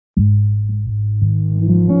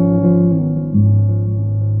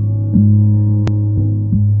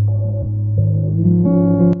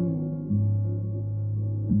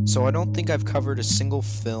So I don't think I've covered a single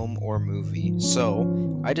film or movie,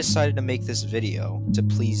 so I decided to make this video to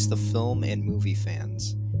please the film and movie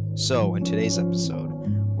fans. So in today's episode,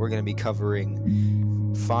 we're going to be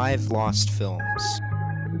covering 5 lost films.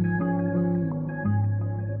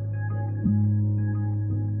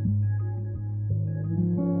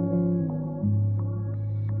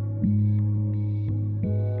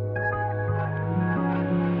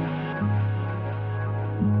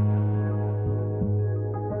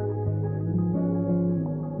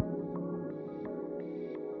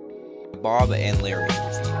 Bob and Larry movie.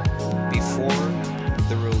 Before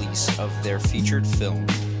the release of their featured film,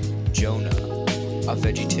 Jonah, a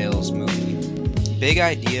VeggieTales movie, Big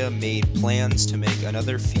Idea made plans to make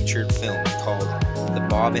another featured film called The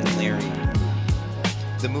Bob and Larry movie.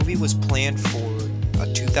 The movie was planned for a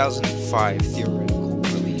 2005 theoretical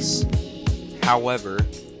release. However,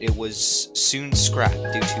 it was soon scrapped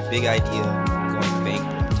due to Big Idea going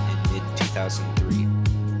bankrupt in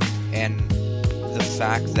mid-2003, and the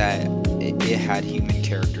fact that it had human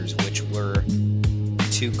characters which were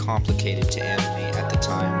too complicated to animate at the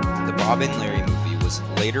time. The Bob and Larry movie was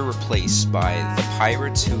later replaced by The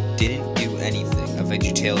Pirates Who Didn't Do Anything, a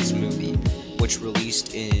VeggieTales movie, which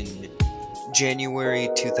released in January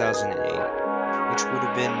 2008, which would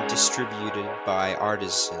have been distributed by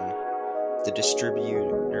Artisan, the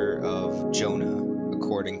distributor of Jonah,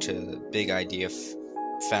 according to Big Idea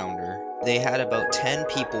founder. They had about 10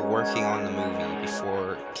 people working on the movie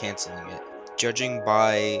before canceling it. Judging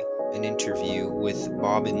by an interview with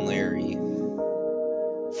Bob and Larry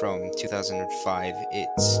from 2005,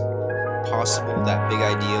 it's possible that Big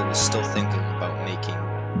Idea was still thinking about making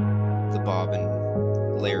the Bob and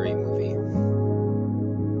Larry movie.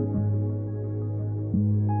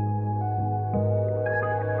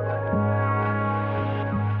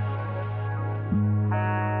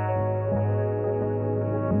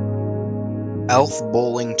 Elf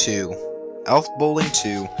Bowling 2. Elf Bowling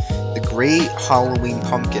 2, The Great Halloween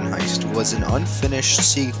Pumpkin Heist, was an unfinished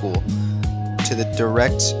sequel to the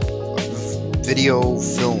direct video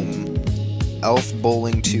film Elf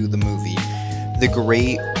Bowling 2 the movie, The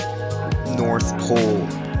Great North Pole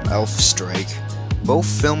Elf Strike. Both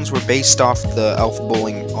films were based off the Elf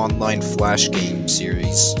Bowling online flash game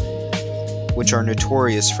series, which are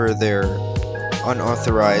notorious for their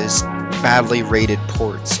unauthorized, badly rated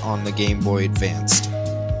ports on the Game Boy Advance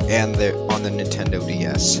and on the Nintendo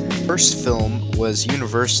DS. The first film was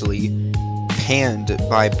universally panned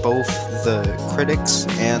by both the critics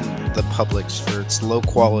and the publics for its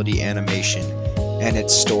low-quality animation and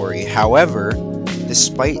its story. However,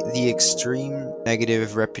 despite the extreme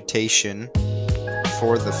negative reputation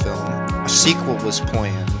for the film, a sequel was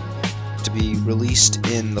planned to be released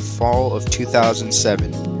in the fall of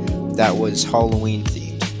 2007 that was Halloween-themed.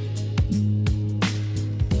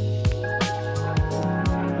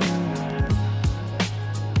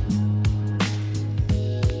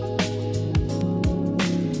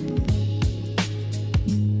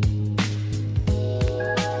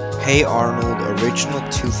 Hey Arnold original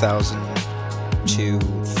 2002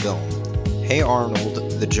 film. Hey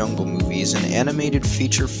Arnold, The Jungle Movie is an animated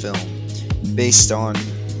feature film based on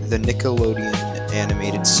the Nickelodeon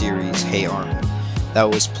animated series Hey Arnold that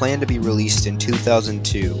was planned to be released in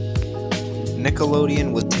 2002.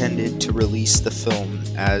 Nickelodeon was intended to release the film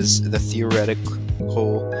as the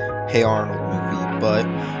theoretical Hey Arnold movie, but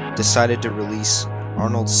decided to release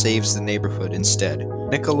Arnold Saves the Neighborhood instead.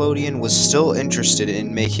 Nickelodeon was still interested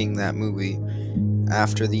in making that movie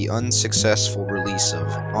after the unsuccessful release of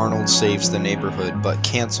Arnold Saves the Neighborhood, but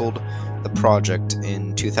canceled the project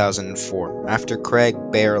in 2004 after Craig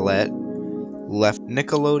Barlett left.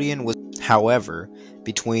 Nickelodeon was, however,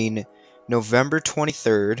 between November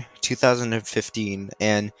 23rd, 2015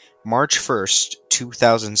 and March 1st,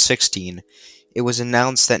 2016, it was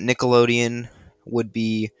announced that Nickelodeon would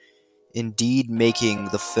be indeed making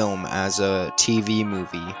the film as a TV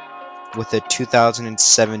movie with a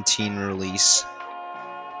 2017 release,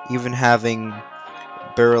 even having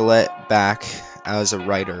Barlett back as a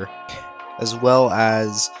writer, as well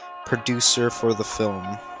as producer for the film.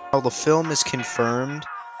 While the film is confirmed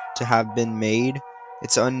to have been made,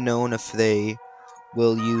 it's unknown if they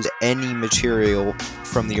will use any material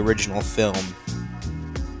from the original film.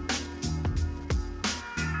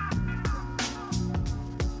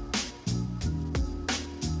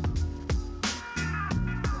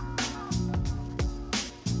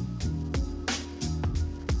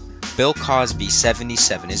 Bill Cosby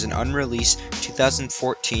 77 is an unreleased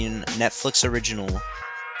 2014 Netflix original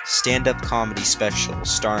stand-up comedy special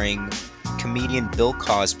starring comedian Bill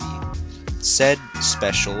Cosby. Said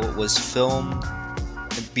special was filmed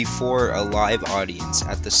before a live audience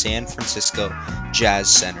at the San Francisco Jazz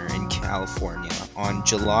Center in California on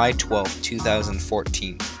July 12,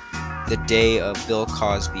 2014, the day of Bill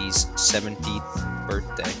Cosby's 70th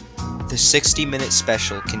birthday. The 60-minute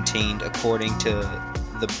special contained, according to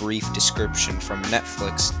the brief description from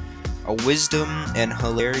Netflix, a wisdom and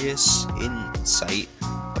hilarious insight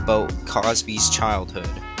about Cosby's childhood,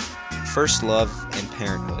 first love, and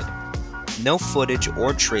parenthood. No footage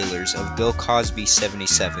or trailers of Bill Cosby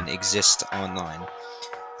 77 exist online.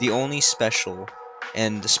 The only special,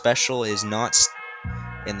 and the special is not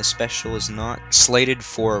slated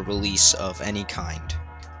for a release of any kind.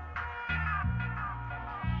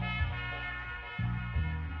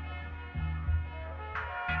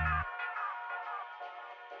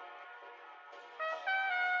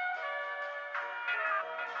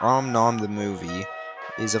 Nom the Movie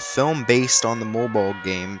is a film based on the mobile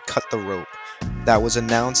game Cut the Rope that was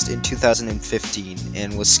announced in 2015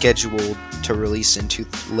 and was scheduled to release in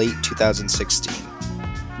late 2016.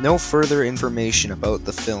 No further information about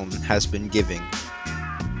the film has been given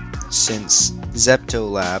since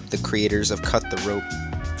Zeptolab, the creators of Cut the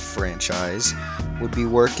Rope franchise, would be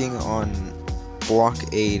working on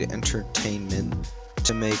Blockade Entertainment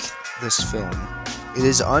to make this film. It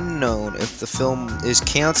is unknown if the film is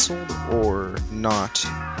cancelled or not,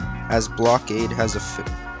 as Blockade has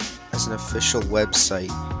an official website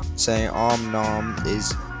saying Nom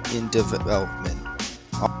is in development.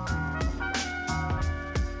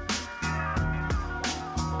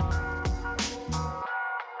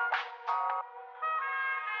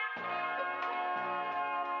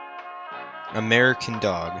 American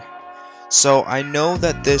Dog. So I know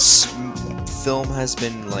that this film has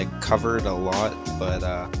been covered a lot, but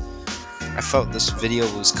I felt this video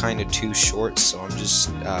was kind of too short, so I'm just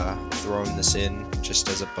throwing this in just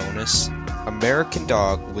as a bonus. American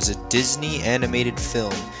Dog was a Disney animated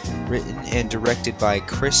film written and directed by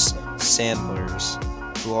Chris Sanders,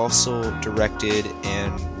 who also directed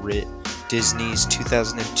and wrote Disney's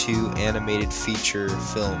 2002 animated feature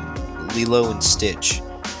film Lilo and Stitch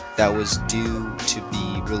that was due to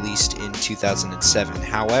be released in 2007.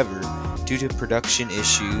 However, due to production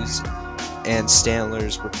issues and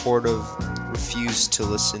Sandler's reportedly refused to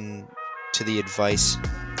listen to the advice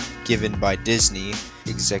given by Disney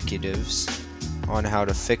executives on how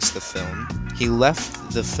to fix the film, he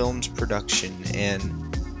left the film's production,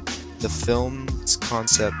 and the film's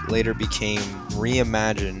concept later became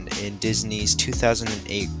reimagined in Disney's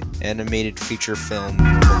 2008 animated feature film